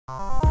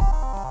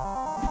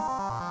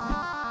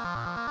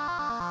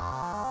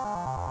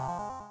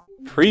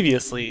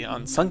Previously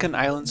on Sunken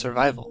Island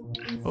Survival.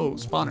 Oh,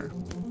 spawner.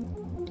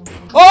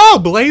 Oh,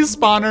 blaze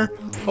spawner!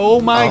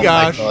 Oh my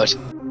gosh. My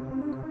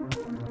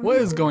God. What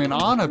is going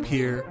on up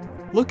here?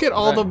 Look at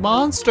all the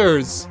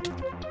monsters.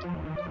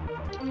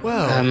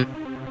 Well,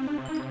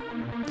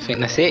 I think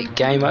that's it.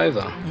 Game over.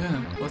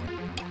 yeah. What?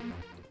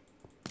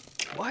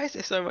 Why is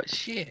there so much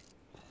shit?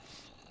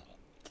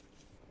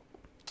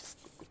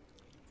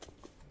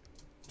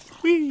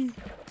 Whee!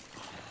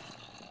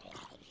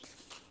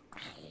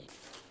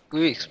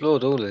 We've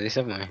explored all of this,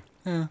 haven't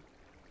we? Yeah.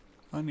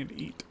 I need to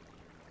eat.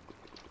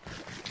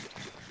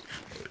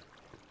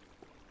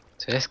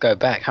 So let's go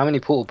back. How many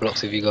portal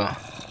blocks have you got?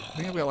 I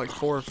think I've got like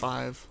 4 or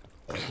 5.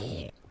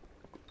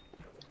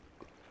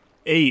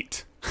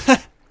 8.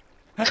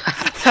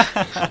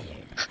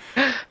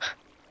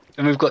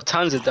 And we've got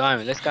tons of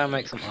diamond. Let's go and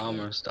make some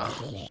armor and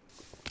stuff.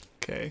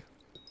 Okay.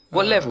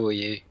 What level are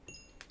you?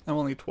 I'm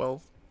only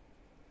 12.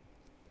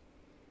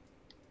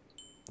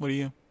 What are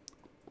you?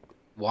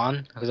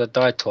 1, because I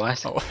died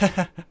twice. Oh.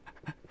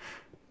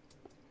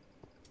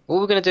 What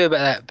are we going to do about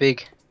that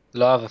big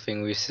lava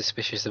thing we were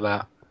suspicious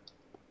about?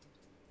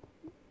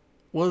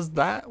 Was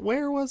that?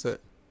 Where was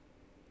it?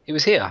 It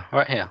was here,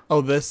 right here.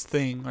 Oh, this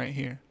thing right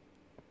here.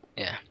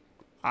 Yeah.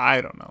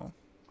 I don't know.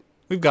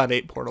 We've got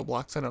 8 portal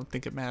blocks. I don't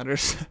think it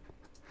matters.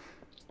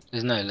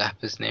 There's no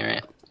lapis near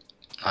it.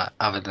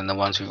 Other than the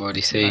ones we've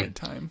already seen.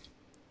 Nighttime.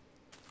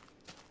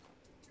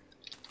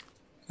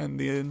 And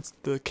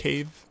the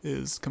cave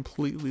is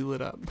completely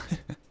lit up.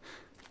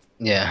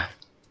 Yeah.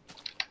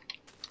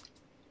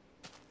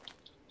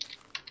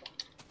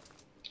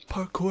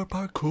 Parkour,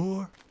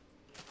 parkour.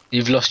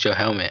 You've lost your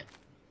helmet.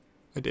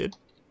 I did?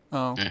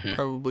 Oh, Mhm.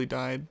 probably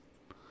died.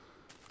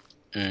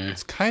 Mm.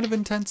 It's kind of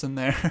intense in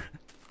there.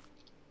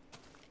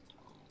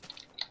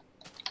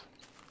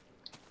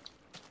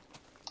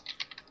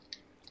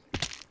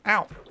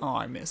 Ow! Oh,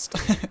 I missed.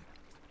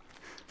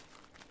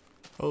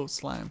 Oh,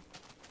 slime.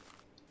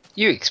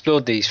 You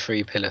explored these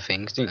 3 pillar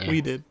things, didn't you?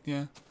 We did,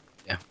 yeah.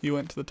 Yeah. You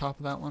went to the top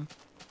of that one.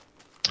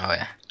 Oh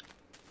yeah.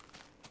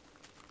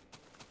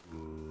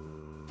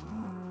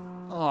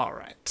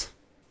 Alright.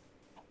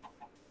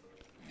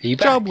 Are you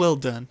back? Job well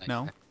done.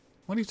 No.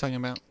 What are you talking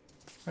about?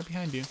 Right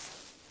behind you.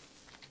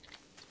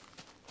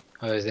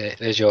 Oh, is it?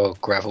 There's your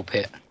gravel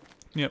pit.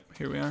 Yep,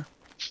 here we are.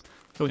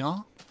 Here we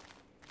are.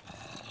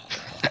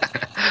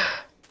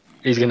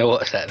 He's gonna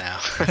watch that now.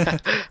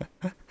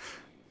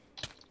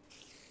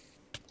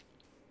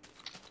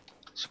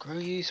 Screw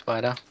you,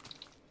 spider.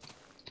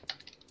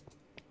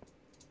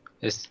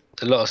 There's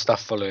a lot of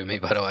stuff following me,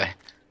 by the way.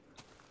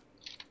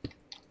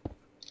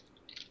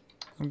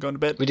 I'm going to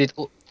bed. We did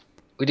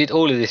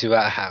all of this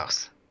without a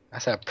house.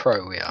 That's how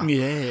pro we are.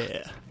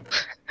 Yeah.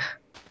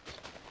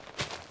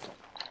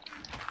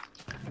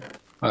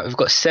 Right, we've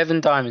got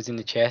 7 diamonds in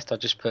the chest. I'll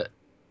just put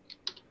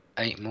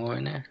 8 more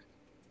in there.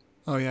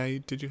 Oh yeah,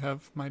 did you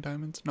have my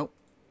diamonds? Nope.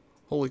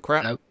 Holy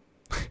crap. Nope.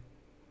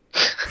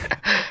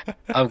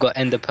 I've got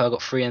ender pearl.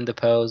 Got 3 ender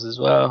pearls as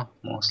well.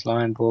 More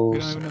slime We balls.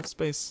 don't have enough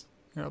space.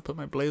 Here, I'll put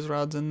my blaze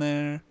rods in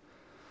there.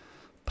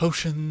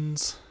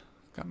 Potions.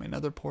 Got my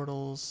nether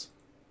portals.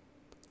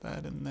 Put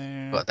that in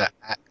there. Got that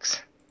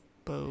axe.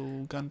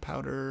 Bow,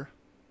 gunpowder.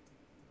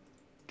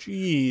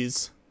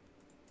 Jeez.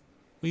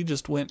 We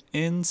just went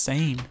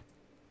insane.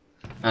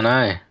 I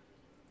know.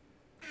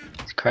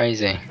 It's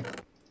crazy.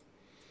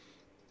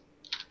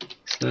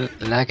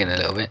 It's lagging a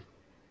little bit.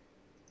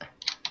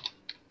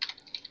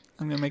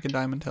 I'm gonna make a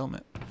diamond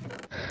helmet.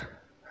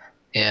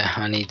 Yeah,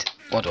 I need.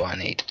 What do I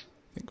need?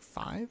 I think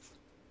 5?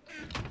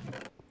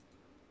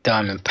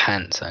 Diamond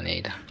pants. I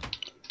need.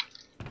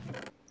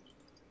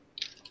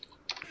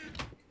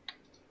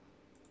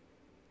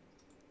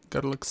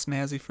 Gotta look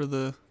snazzy for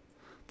the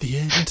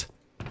end.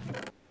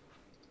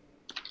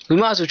 We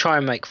might as well try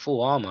and make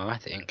full armor. I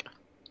think.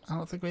 I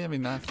don't think we have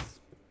enough.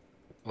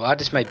 Well, I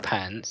just made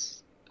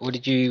pants. Or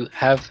did you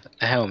have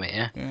a helmet?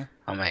 Yeah. Yeah.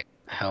 I'll make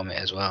a helmet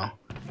as well.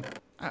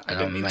 I And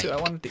didn't need I'll to.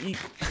 I wanted to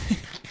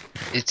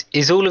eat.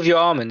 Is all of your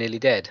armor nearly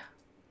dead?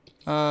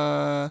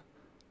 My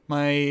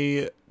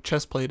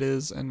chest plate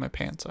is, and my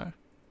pants are.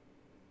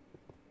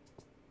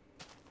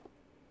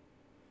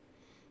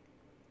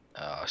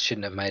 Oh, I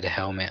shouldn't have made a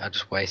helmet. I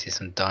just wasted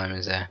some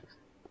diamonds there.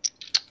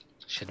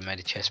 Should have made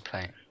a chest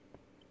plate.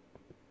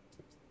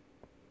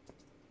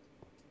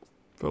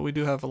 But we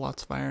do have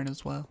lots of iron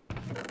as well.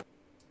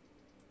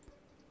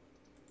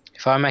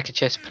 If I make a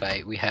chest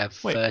plate, we have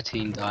Wait.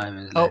 13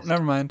 diamonds Oh, left.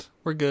 never mind.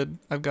 We're good.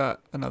 I've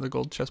got another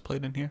gold chest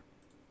plate in here.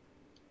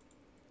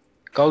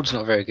 Gold's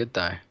not very good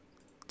though.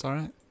 It's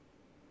alright.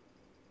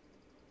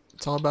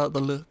 It's all about the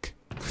look.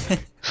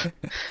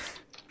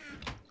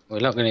 We're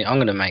not gonna. I'm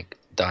gonna make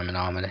diamond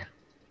armor then.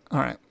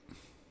 Alright.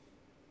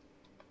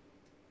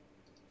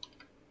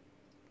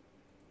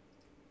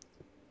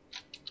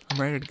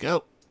 I'm ready to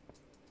go.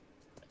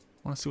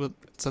 Want to see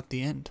what's at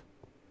the end.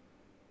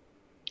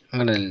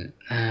 I'm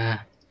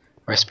gonna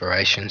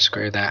respiration.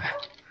 Screw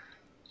that.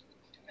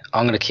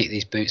 I'm gonna keep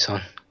these boots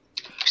on.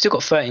 We've still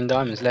got 13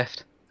 diamonds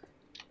left.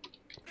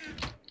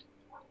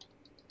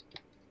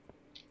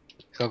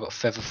 So I've got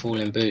feather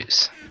falling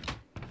boots.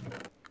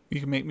 You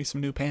can make me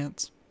some new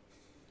pants.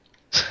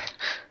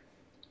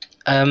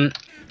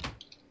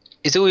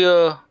 Is all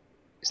your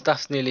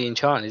stuff's nearly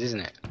enchanted, isn't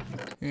it?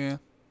 Yeah.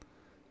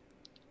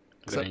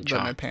 I'm gonna Except that my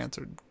enchant. pants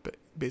are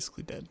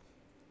basically dead.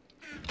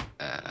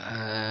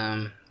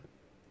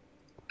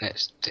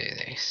 Let's do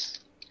this.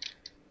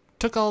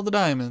 Took all the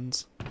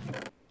diamonds.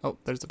 Oh,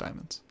 there's the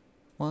diamonds.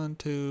 1,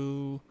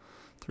 2,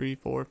 3,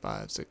 4,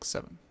 5, 6,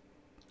 7.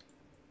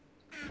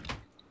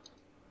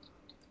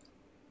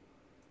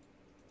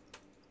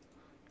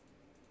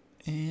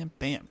 And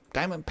bam,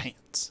 diamond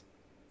pants.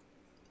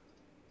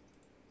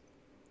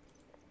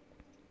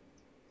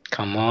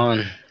 Come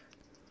on.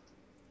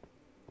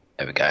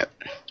 There we go.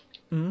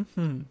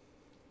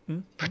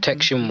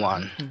 Protection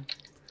 1.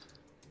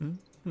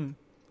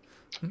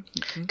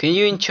 Can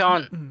you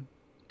enchant?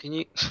 Can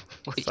you?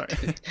 Wait,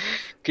 Sorry.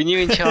 can you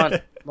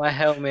enchant my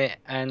helmet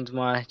and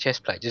my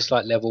chest plate just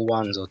like level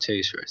 1s or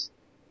 2s for us?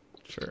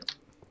 Sure.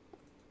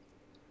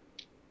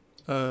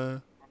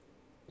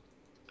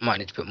 Might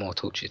need to put more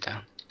torches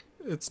down.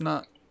 It's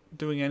not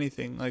doing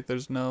anything. Like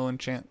there's no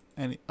enchant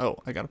any. Oh,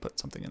 I gotta put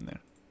something in there.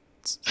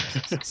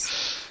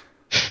 Let's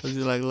do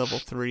like level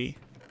 3.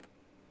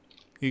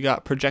 You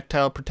got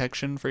projectile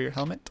protection for your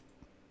helmet.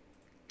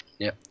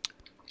 Yep.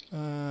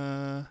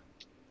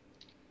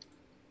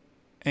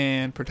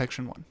 And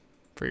protection 1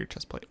 for your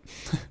chest plate.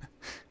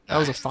 That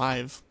was a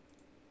 5.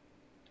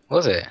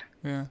 Was it?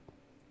 Yeah.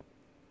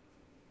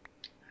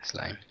 That's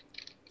lame.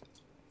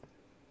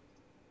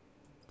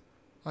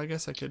 I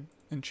guess I could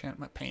enchant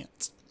my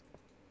pants.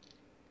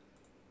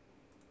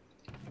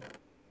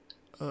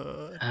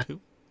 2.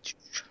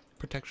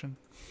 Protection.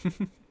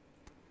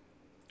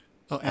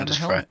 Oh, and the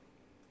helmet.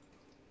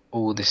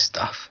 All this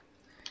stuff.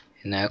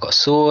 And now I've got a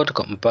sword,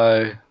 got my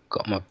bow,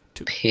 got my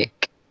 2.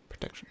 pick.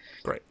 Protection.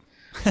 Great.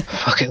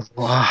 Fuck it.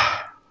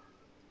 Wow.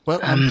 Well,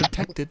 I'm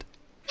protected.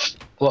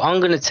 Well, I'm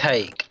gonna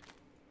take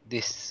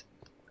this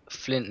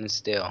flint and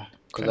steel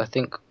because Okay. I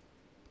think.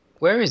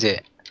 Where is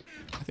it?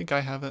 I think I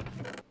have it.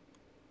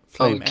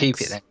 Oh, Flame keep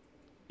X. it then.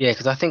 Yeah,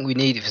 because I think we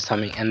need it for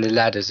something, and the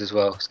ladders as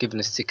well. It's given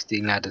us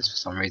 16 ladders for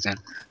some reason.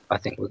 I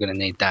think we're gonna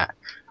need that.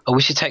 Oh,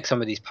 we should take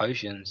some of these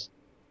potions.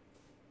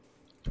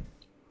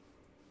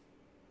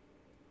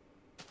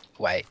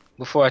 Wait,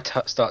 before I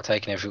start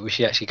taking everything, we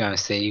should actually go and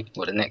see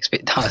what the next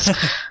bit does.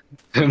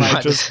 It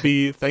might just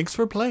be thanks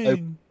for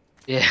playing.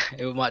 Yeah,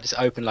 it might just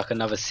open like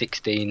another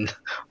 16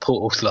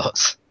 portal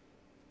slots.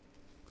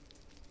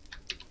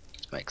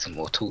 Make some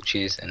more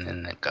torches and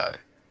then they go.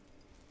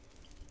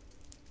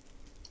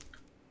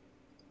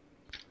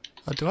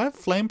 Do I have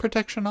flame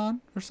protection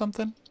on or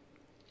something?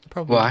 I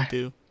probably Why?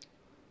 do.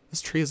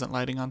 This tree isn't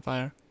lighting on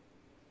fire.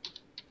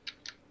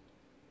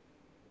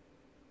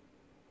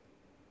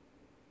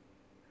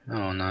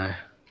 Oh no.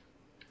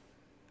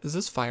 Is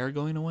this fire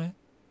going away?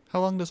 How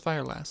long does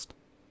fire last?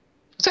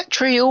 Was that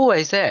tree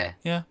always there?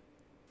 Yeah.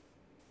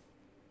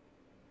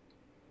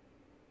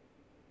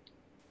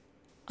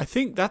 I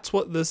think that's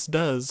what this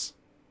does,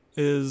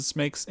 is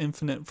makes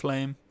infinite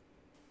flame.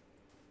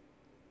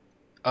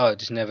 Oh, it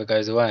just never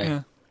goes away.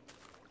 Yeah.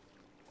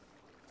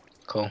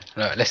 Cool.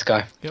 Right, let's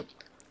go. Yep.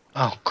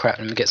 Oh crap,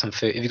 let me get some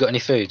food. Have you got any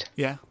food?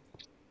 Yeah.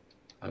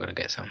 I'm gonna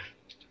get some.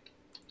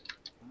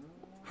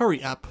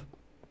 Hurry up.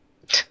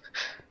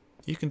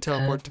 You can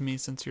teleport to me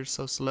since you're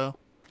so slow.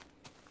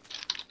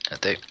 I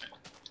do.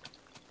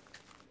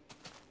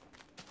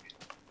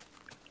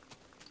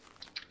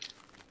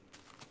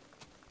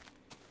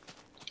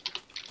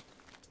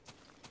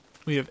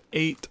 We have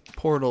 8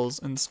 portals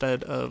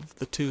instead of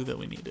the 2 that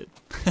we needed.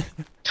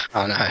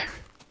 Oh no.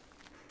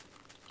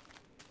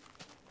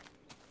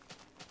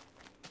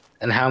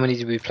 And how many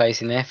did we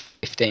place in there?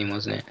 15,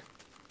 wasn't it?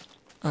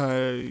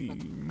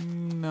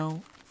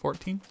 No.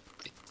 14?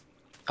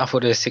 I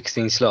thought there were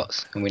 16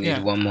 slots and we needed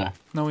Yeah. one more.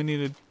 No, we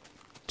needed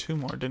 2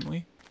 more, didn't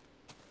we?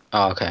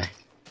 Oh, okay.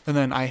 And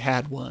then I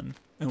had 1,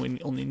 and we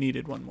only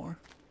needed 1 more.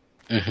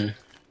 Mhm.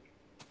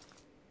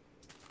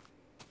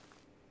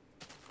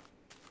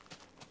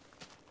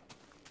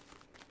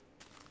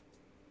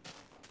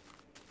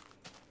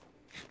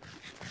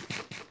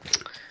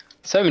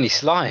 So many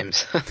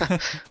slimes.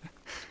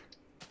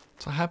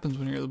 That's what happens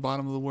when you're at the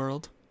bottom of the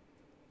world.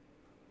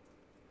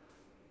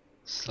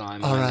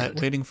 Slime. Alright, Island.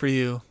 waiting for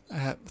you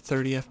at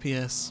 30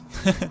 FPS.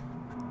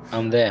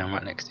 I'm there. I'm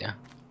right next to you.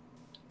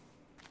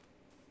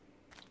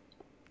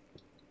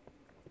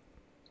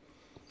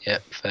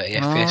 Yep, 30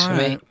 FPS for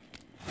me. Alright.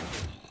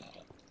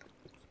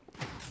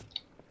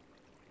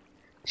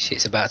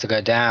 Shit's about to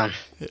go down.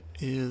 It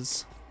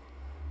is.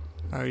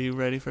 Are you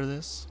ready for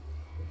this?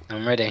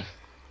 I'm ready.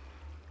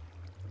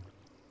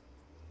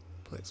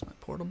 Place my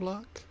portal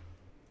block.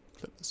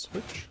 Flip the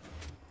switch.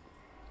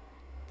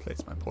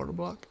 Place my portal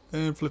block.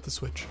 And flip the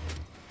switch.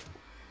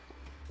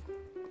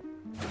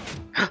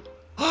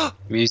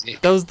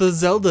 Music. That was the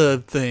Zelda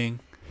thing.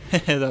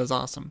 That was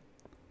awesome.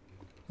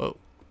 Whoa.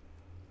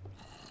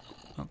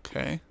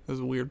 Okay. There's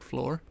a weird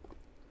floor.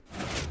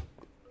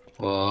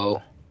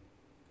 Whoa.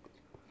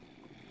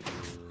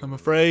 I'm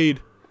afraid.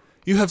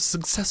 You have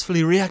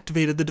successfully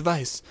reactivated the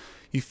device.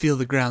 You feel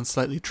the ground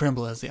slightly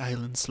tremble as the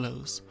island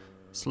slows.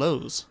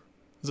 Slows?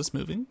 Is this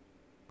moving?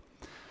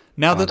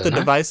 Now that the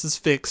device is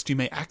fixed, you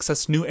may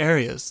access new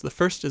areas. The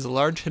first is a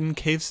large hidden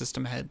cave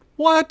system ahead.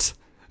 What?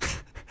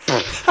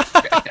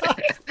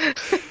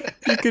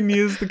 You can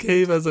use the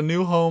cave as a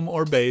new home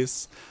or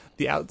base.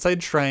 The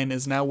outside shrine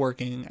is now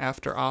working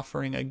after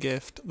offering a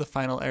gift. The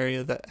final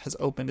area that has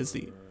opened is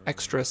the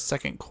extra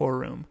second core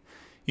room.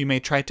 You may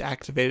try to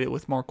activate it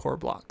with more core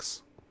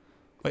blocks.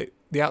 Wait,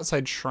 the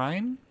outside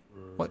shrine?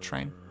 What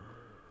shrine?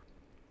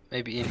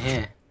 Maybe in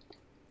here.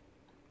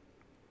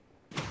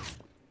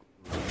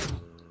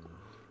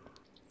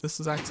 This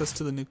is access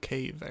to the new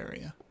cave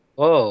area.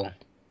 Whoa.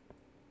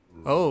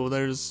 Oh,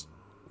 there's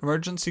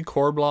emergency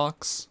core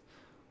blocks.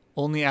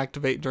 Only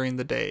activate during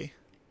the day.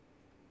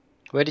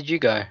 Where did you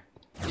go?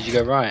 Did you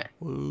go right?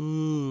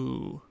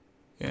 Ooh.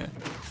 Yeah.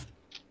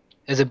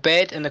 There's a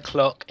bed and a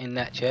clock in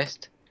that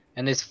chest.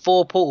 And there's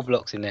 4 portal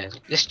blocks in there.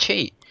 Let's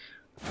cheat.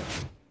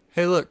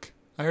 Hey, look.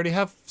 I already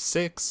have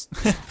 6.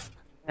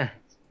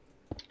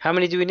 How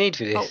many do we need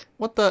for this? Oh,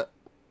 what the?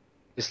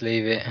 Just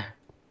leave it.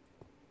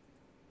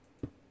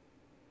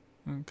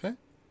 Okay.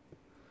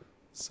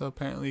 So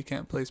apparently you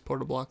can't place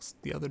portal blocks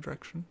the other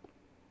direction.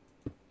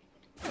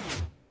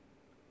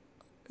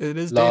 It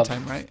is Love.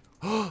 daytime, right?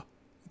 Oh,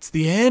 it's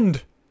the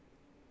end!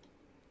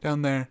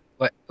 Down there.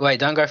 Wait,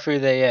 don't go through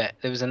there yet.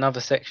 There was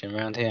another section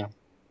around here.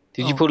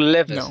 Did you pull the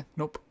levers? No,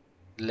 nope.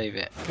 Leave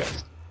it. Okay.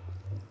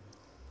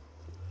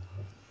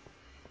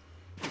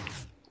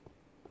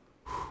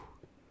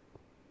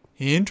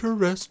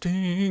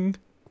 Interesting.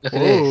 Look at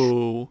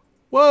this.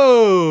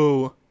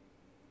 Whoa!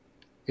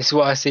 This is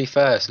what I see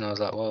first, and I was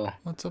like, whoa.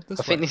 What's up this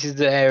I way? think this is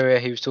the area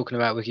he was talking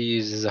about we could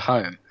use as a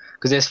home.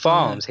 Because there's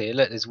farms here.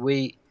 Look, there's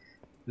wheat,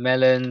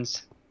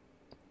 melons.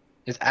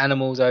 There's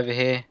animals over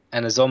here,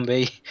 and a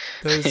zombie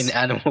There's in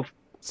animal.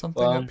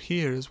 something farm. up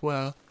here as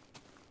well.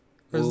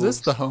 Or is this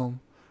Wolves. the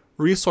home?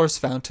 Resource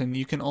fountain.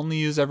 You can only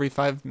use every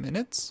 5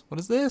 minutes? What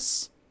is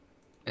this?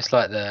 It's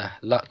like the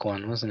luck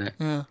one, wasn't it?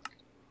 Yeah.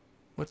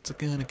 What's it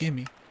gonna give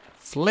me?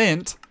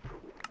 Flint?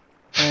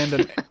 And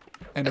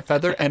a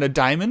feather? And a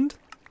diamond?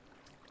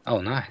 Oh,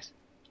 nice.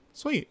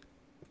 Sweet.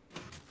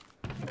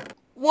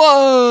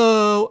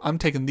 Whoa! I'm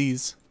taking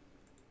these.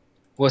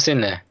 What's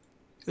in there?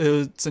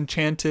 It's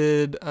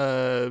enchanted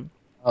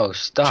Oh,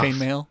 stuff.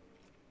 chainmail.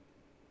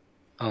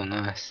 Oh,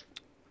 nice.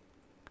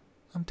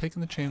 I'm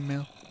taking the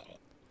chainmail.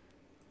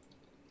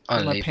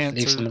 Oh, My leave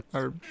pants some.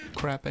 are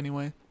crap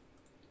anyway.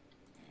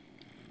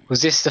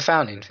 Was this the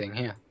fountain thing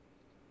here?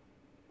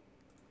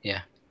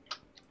 Yeah.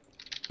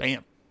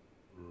 Bam.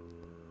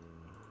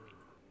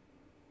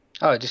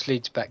 Oh, it just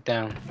leads back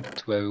down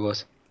to where we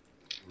was.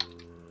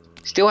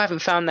 Still haven't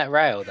found that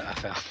rail that I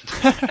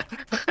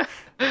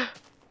found.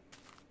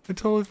 I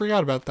totally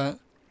forgot about that.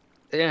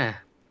 Yeah.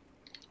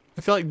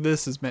 I feel like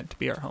this is meant to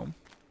be our home.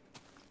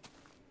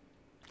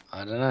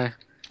 I don't know.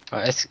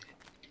 Right,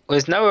 well,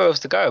 there's nowhere else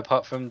to go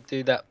apart from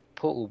do that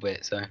portal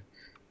bit, so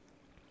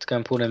let's go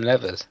and pull them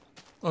levers.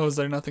 Oh, is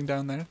there nothing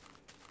down there?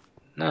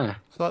 No, I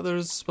thought there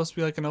was supposed to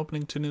be like an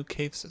opening to a new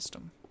cave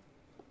system.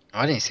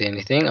 I didn't see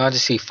anything. I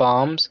just see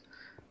farms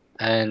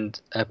and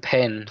a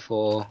pen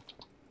for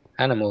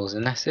animals,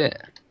 and that's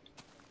it.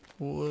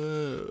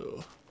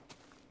 Whoa.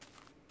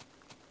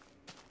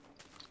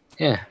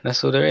 Yeah,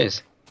 that's all there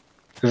is.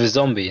 With a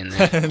zombie in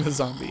there. And a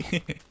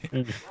zombie.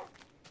 Mm.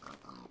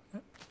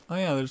 Oh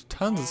yeah, there's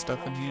tons of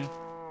stuff in here.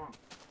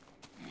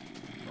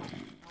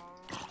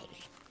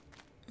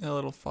 A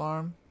little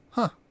farm.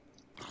 Huh.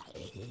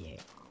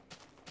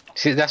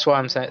 See, that's why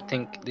I'm saying. I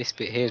think this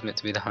bit here is meant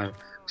to be the home.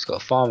 It's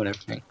got a farm and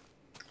everything.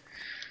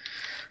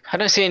 I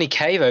don't see any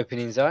cave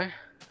openings though.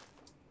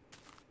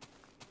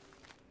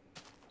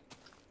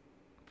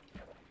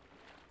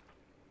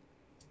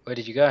 Where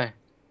did you go?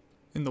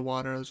 In the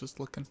water, I was just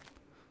looking.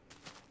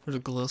 There's a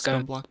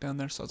glowstone block down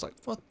there, so I was like,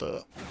 what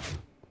the?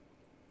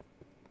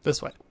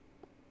 This way.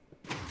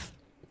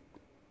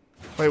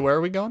 Wait, where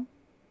are we going?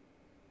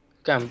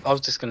 I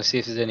was just going to see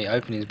if there's any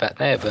openings back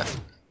there, but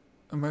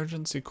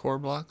Emergency core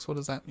blocks, what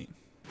does that mean?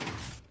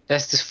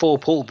 there's just 4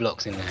 portal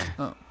blocks in there.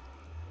 Oh.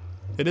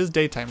 It is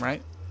daytime,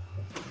 right?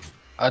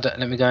 Let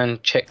me go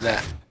and check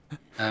that.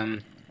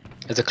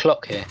 There's a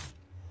clock here.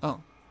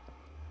 Oh.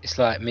 It's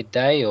like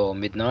midday or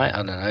midnight. I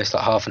don't know. It's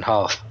like half and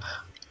half.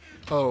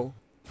 Oh.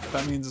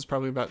 That means it's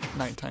probably about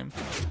nighttime.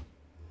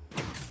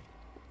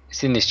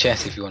 It's in this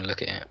chest if you want to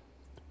look at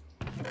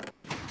it.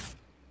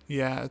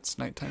 Yeah, it's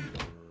nighttime.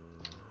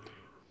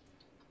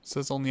 It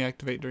says only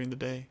activate during the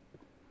day.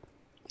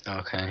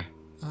 Okay.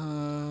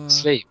 Uh,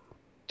 Sleep.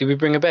 Did we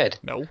bring a bed?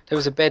 no. There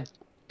was a bed.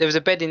 There was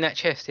a bed in that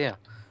chest here,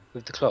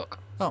 with the clock.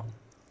 Oh.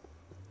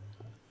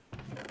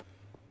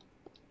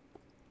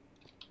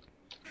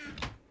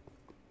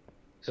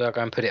 So I'll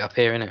go and put it up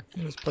here, innit?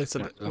 You just place it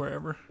Might as well.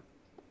 wherever.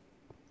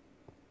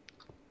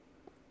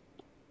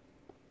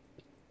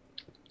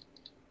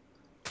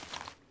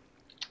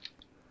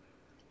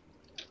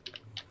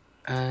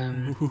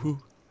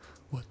 Ooh,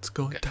 what's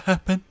going to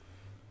happen?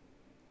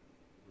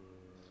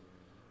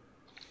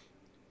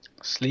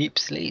 Sleep,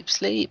 sleep,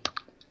 sleep.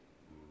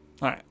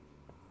 All right,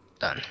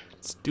 Done.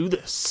 let's do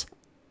this.